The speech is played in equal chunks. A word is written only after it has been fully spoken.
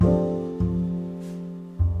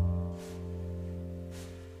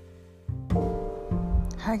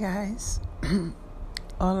Hi guys.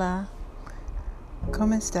 Hola.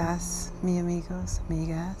 ¿Cómo estás, mi amigos,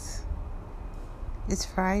 amigas? It's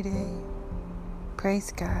Friday.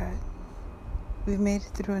 Praise God. We've made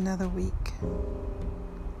it through another week.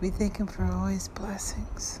 We thank Him for all His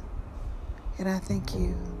blessings. And I thank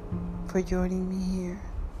you for joining me here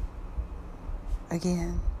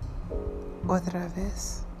again, otra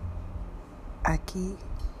vez, aquí,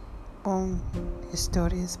 con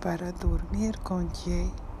Historias para Dormir con Jay.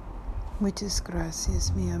 Muchas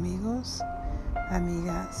gracias, mis amigos,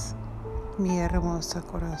 amigas, mi hermoso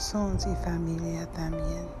corazón y familia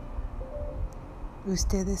también.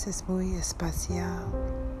 Ustedes es muy especial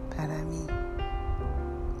para mí,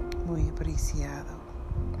 muy apreciado.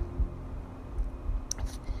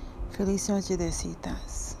 Feliz noche de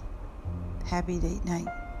citas. Happy date night.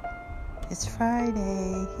 It's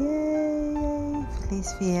Friday. Yay!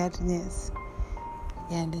 Feliz Viernes.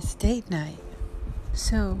 And it's date night.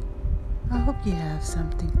 So, I hope you have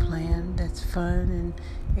something planned that's fun and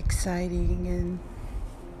exciting and,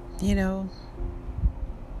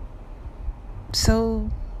 so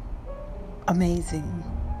amazing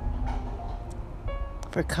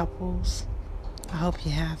for couples. I hope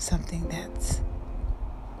you have something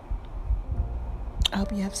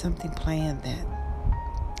planned that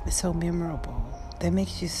is so memorable, that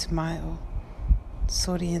makes you smile,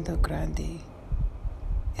 sonriendo grande,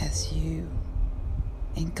 as you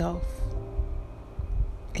engulf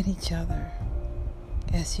in each other,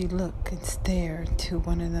 as you look and stare into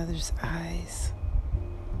one another's eyes,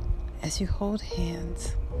 as you hold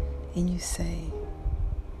hands and you say,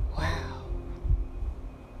 wow,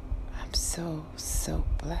 I'm so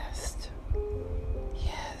blessed.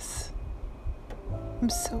 Yes, I'm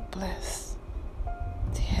so blessed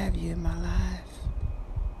to have you in my life.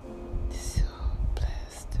 So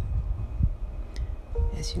blessed.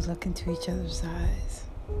 As you look into each other's eyes,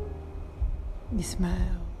 you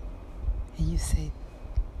smile and you say,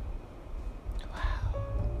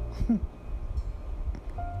 wow.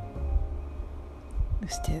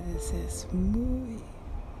 Ustedes es muy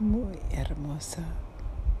hermosa.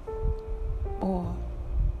 Or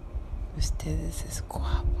ustedes es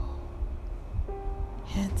guapo,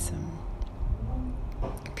 handsome,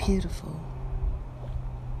 beautiful.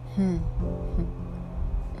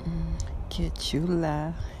 Qué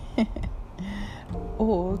chula.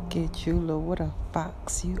 Oh, qué chulo, what a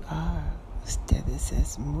fox you are. Ustedes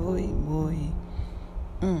es muy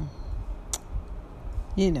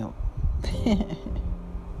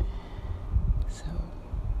So,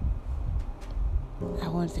 I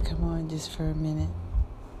wanted to come on just for a minute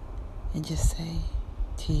and just say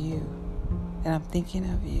to you that I'm thinking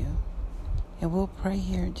of you. And we'll pray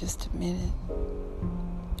here in just a minute.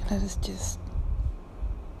 Let us just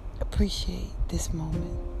appreciate this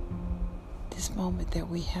moment that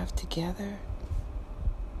we have together,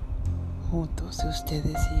 juntos,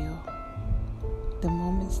 ustedes y yo. The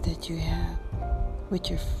moments that you have with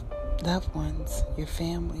your loved ones, your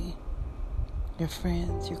family, your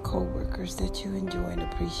friends, your co-workers that you enjoy and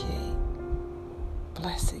appreciate.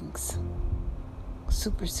 Blessings,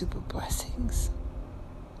 super blessings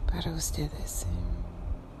para ustedes.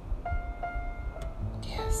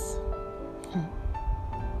 Yes.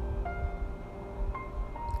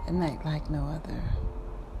 A night like no other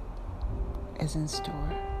is in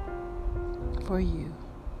store for you,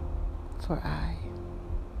 for I.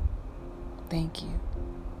 Thank you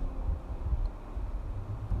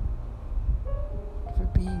for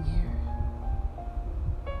being here.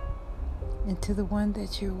 And to the one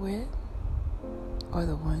that you're with, or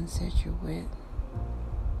the ones that you're with,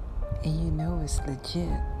 and you know it's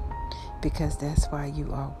legit, because that's why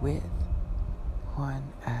you are with one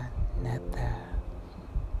another.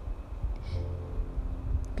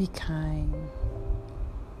 Be kind.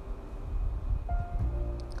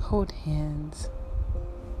 Hold hands.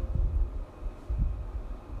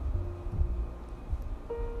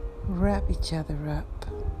 Wrap each other up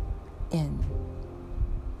in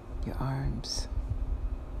your arms.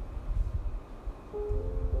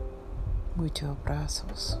 Muchos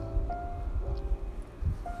abrazos.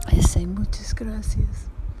 I say muchas gracias.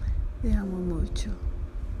 Te amo mucho.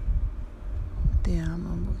 Te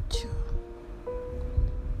amo mucho.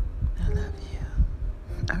 I love you.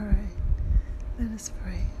 All right. Let us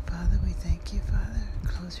pray. Father, we thank you, Father.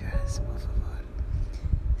 Close your eyes, por favor.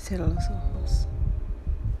 Cierra los ojos.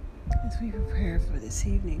 As we prepare for this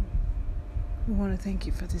evening, we want to thank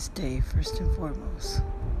you for this day, first and foremost.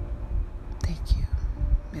 Thank you.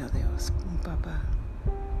 Meu Deus, Papa,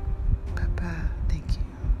 thank you.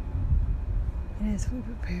 And as we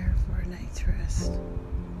prepare for a night's rest,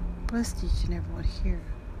 bless each and everyone here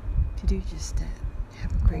to do just that.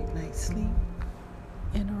 have a great night's sleep,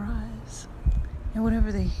 and arise. And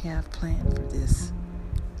whatever they have planned for this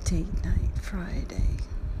date night Friday.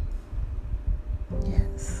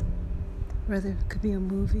 Yes. Whether it could be a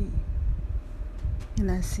movie en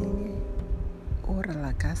la cine, or a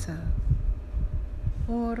la casa,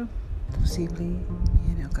 or posible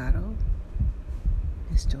en el carro.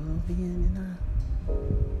 Es todo bien en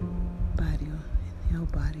el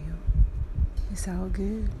barrio. It's all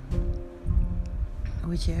good.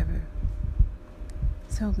 Whichever.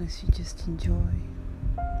 As long as you just enjoy.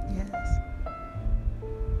 Yes.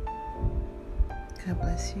 God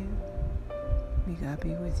bless you. May God be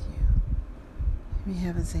with you. May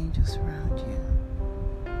Heaven's angels surround you.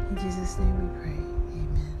 In Jesus' name we pray.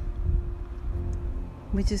 Amen.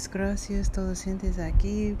 Muchas gracias todos gentes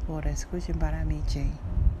aquí por escuchar para mí, Jay.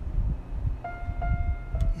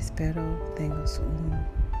 Espero tengas un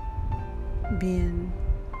bien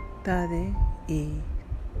tarde y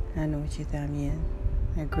la noche también.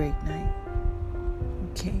 A great night.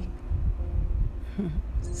 Okay.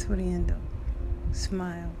 Sonriendo.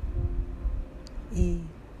 Smile. Y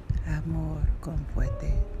amor con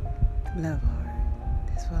fuerte. Love hard.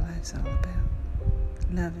 That's what life's all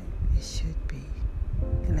about. Loving it should be.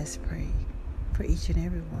 And let's pray for each and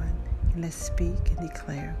every one. And let's speak and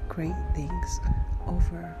declare great things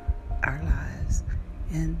over our lives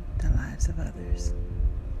and the lives of others.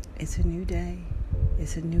 It's a new day.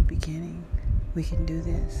 It's a new beginning. We can do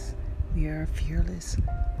this. We are fearless.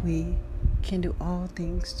 We can do all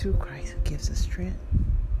things through Christ who gives us strength.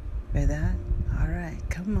 ¿Verdad? All right,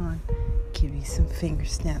 come on. Give me some finger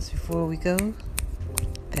snaps before we go.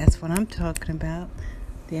 That's what I'm talking about.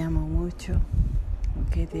 Te amo mucho.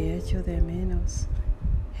 Okay, te echo de menos.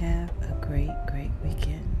 Have a great, great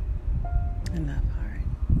weekend. And love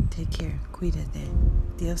hard. Take care. Cuídate.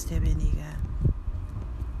 Dios te bendiga.